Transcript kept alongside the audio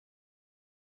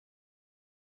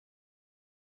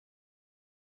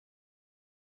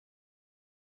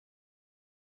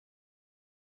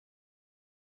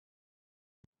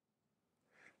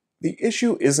The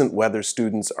issue isn't whether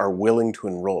students are willing to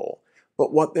enroll,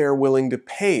 but what they are willing to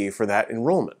pay for that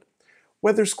enrollment.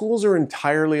 Whether schools are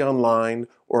entirely online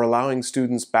or allowing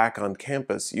students back on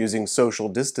campus using social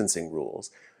distancing rules,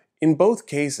 in both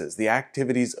cases, the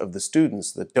activities of the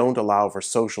students that don't allow for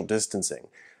social distancing,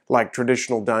 like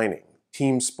traditional dining,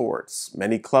 team sports,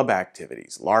 many club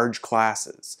activities, large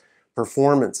classes,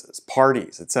 performances,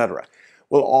 parties, etc.,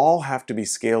 will all have to be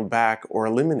scaled back or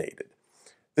eliminated.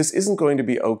 This isn't going to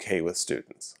be okay with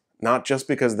students, not just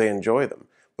because they enjoy them,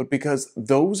 but because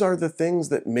those are the things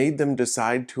that made them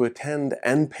decide to attend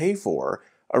and pay for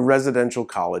a residential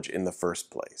college in the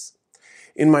first place.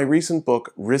 In my recent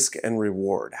book, Risk and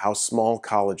Reward: How Small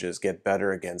Colleges Get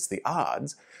Better Against the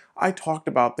Odds, I talked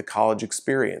about the college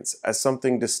experience as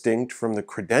something distinct from the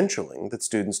credentialing that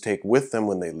students take with them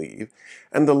when they leave,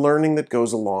 and the learning that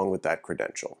goes along with that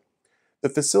credential. The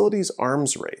facilities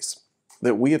arms race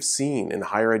that we have seen in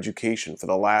higher education for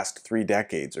the last 3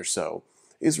 decades or so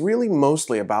is really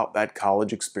mostly about that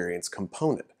college experience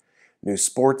component. New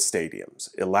sports stadiums,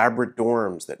 elaborate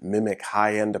dorms that mimic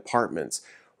high-end apartments,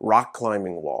 rock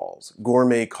climbing walls,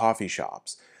 gourmet coffee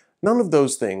shops. None of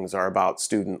those things are about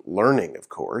student learning, of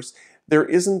course. There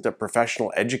isn't a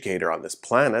professional educator on this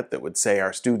planet that would say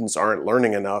our students aren't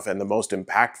learning enough and the most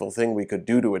impactful thing we could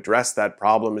do to address that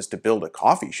problem is to build a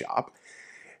coffee shop.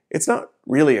 It's not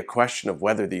really a question of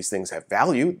whether these things have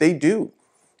value. They do.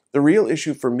 The real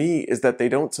issue for me is that they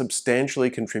don't substantially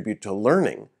contribute to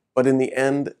learning, but in the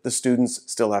end, the students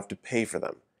still have to pay for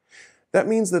them. That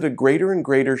means that a greater and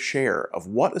greater share of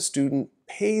what a student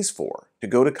pays for to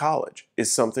go to college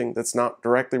is something that's not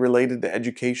directly related to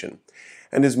education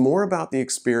and is more about the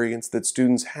experience that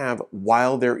students have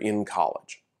while they're in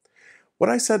college. What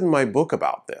I said in my book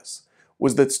about this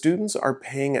was that students are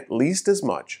paying at least as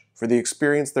much for the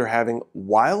experience they're having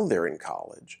while they're in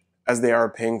college as they are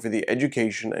paying for the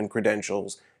education and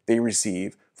credentials they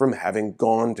receive from having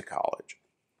gone to college.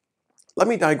 Let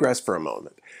me digress for a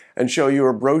moment and show you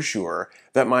a brochure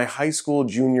that my high school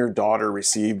junior daughter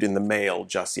received in the mail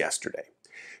just yesterday.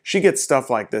 She gets stuff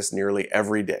like this nearly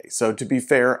every day, so to be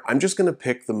fair, I'm just going to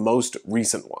pick the most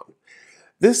recent one.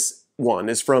 This one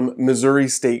is from Missouri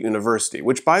State University,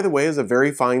 which, by the way, is a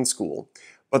very fine school,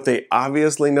 but they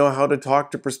obviously know how to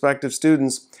talk to prospective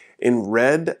students. In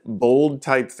red, bold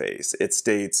typeface, it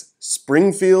states,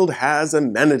 "Springfield has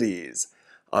amenities."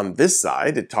 On this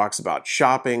side, it talks about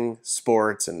shopping,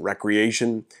 sports, and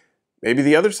recreation. Maybe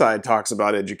the other side talks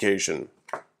about education.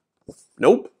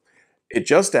 Nope. It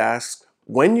just asks,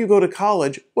 when you go to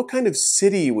college, what kind of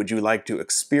city would you like to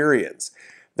experience?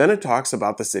 Then it talks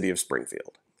about the city of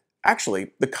Springfield.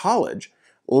 Actually, the college,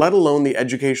 let alone the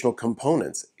educational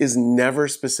components, is never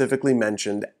specifically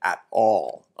mentioned at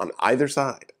all on either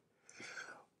side.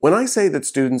 When I say that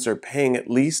students are paying at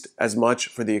least as much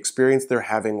for the experience they're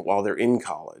having while they're in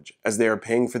college as they are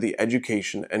paying for the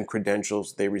education and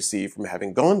credentials they receive from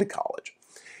having gone to college,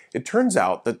 it turns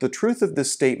out that the truth of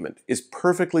this statement is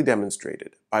perfectly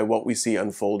demonstrated by what we see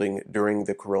unfolding during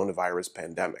the coronavirus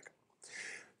pandemic.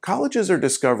 Colleges are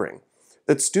discovering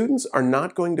that students are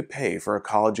not going to pay for a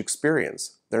college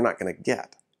experience they're not going to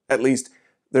get. At least,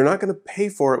 they're not going to pay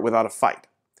for it without a fight.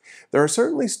 There are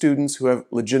certainly students who have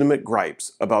legitimate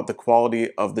gripes about the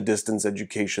quality of the distance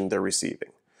education they're receiving.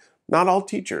 Not all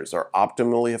teachers are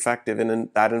optimally effective in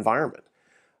that environment,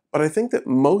 but I think that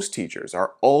most teachers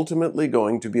are ultimately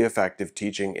going to be effective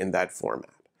teaching in that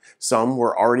format. Some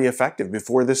were already effective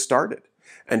before this started,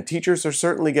 and teachers are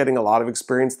certainly getting a lot of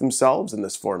experience themselves in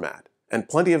this format, and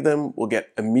plenty of them will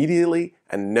get immediately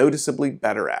and noticeably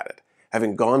better at it,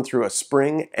 having gone through a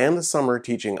spring and a summer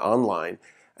teaching online,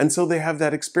 and so they have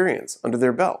that experience under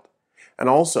their belt. And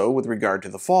also, with regard to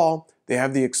the fall, they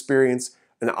have the experience,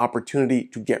 an opportunity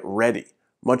to get ready,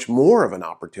 much more of an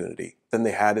opportunity than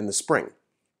they had in the spring.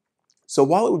 So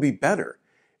while it would be better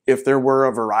if there were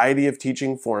a variety of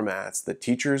teaching formats that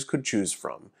teachers could choose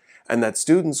from, and that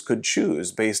students could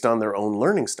choose based on their own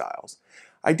learning styles,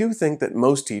 I do think that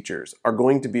most teachers are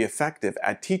going to be effective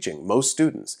at teaching most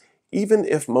students, even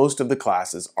if most of the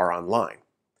classes are online.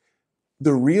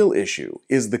 The real issue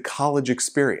is the college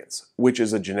experience, which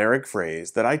is a generic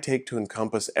phrase that I take to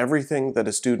encompass everything that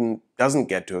a student doesn't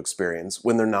get to experience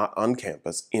when they're not on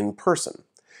campus in person.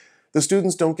 The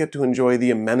students don't get to enjoy the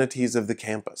amenities of the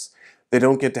campus. They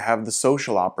don't get to have the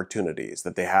social opportunities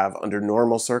that they have under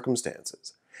normal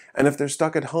circumstances. And if they're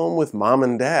stuck at home with mom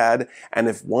and dad, and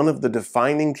if one of the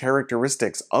defining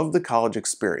characteristics of the college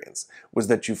experience was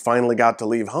that you finally got to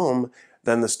leave home,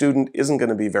 then the student isn't going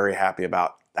to be very happy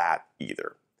about that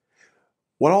either.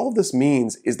 What all of this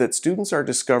means is that students are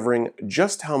discovering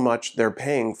just how much they're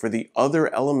paying for the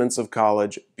other elements of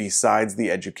college besides the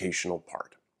educational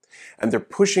part. And they're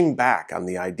pushing back on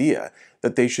the idea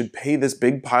that they should pay this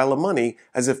big pile of money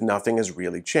as if nothing has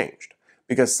really changed,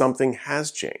 because something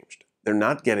has changed. They're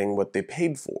not getting what they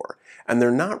paid for, and they're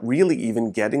not really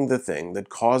even getting the thing that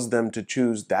caused them to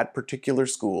choose that particular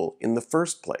school in the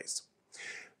first place.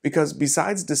 Because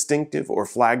besides distinctive or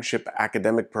flagship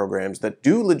academic programs that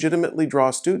do legitimately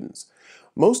draw students,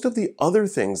 most of the other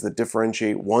things that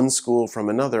differentiate one school from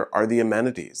another are the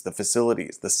amenities, the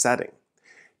facilities, the setting.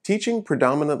 Teaching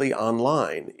predominantly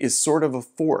online is sort of a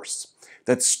force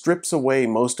that strips away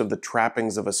most of the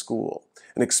trappings of a school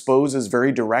and exposes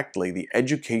very directly the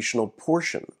educational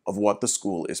portion of what the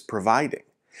school is providing,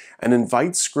 and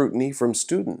invites scrutiny from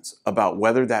students about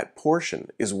whether that portion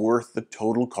is worth the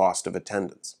total cost of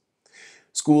attendance.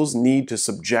 Schools need to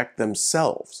subject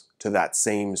themselves to that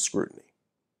same scrutiny.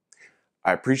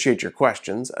 I appreciate your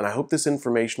questions, and I hope this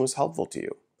information was helpful to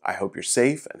you. I hope you're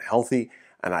safe and healthy,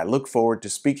 and I look forward to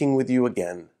speaking with you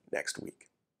again next week.